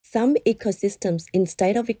Some ecosystems in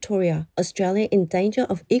state of Victoria, Australia in danger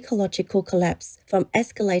of ecological collapse from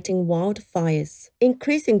escalating wildfires.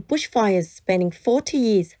 Increasing bushfires spanning 40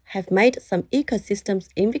 years have made some ecosystems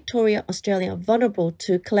in Victoria, Australia vulnerable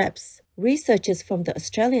to collapse. Researchers from the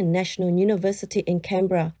Australian National University in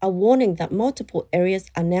Canberra are warning that multiple areas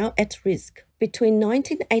are now at risk. Between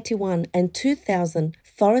 1981 and 2000,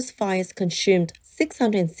 forest fires consumed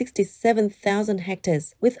 667,000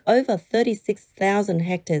 hectares, with over 36,000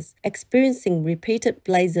 hectares experiencing repeated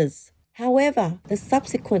blazes. However, the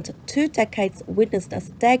subsequent 2 decades witnessed a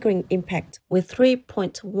staggering impact, with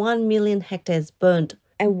 3.1 million hectares burned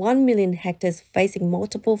and 1 million hectares facing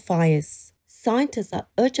multiple fires. Scientists are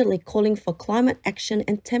urgently calling for climate action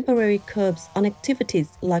and temporary curbs on activities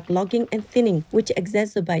like logging and thinning, which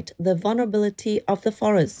exacerbate the vulnerability of the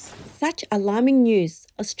forests. Such alarming news,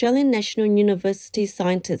 Australian National University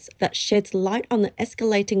scientists that sheds light on the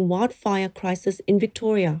escalating wildfire crisis in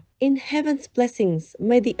Victoria. In heaven's blessings,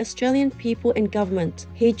 may the Australian people and government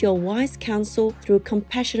heed your wise counsel through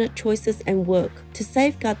compassionate choices and work to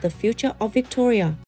safeguard the future of Victoria.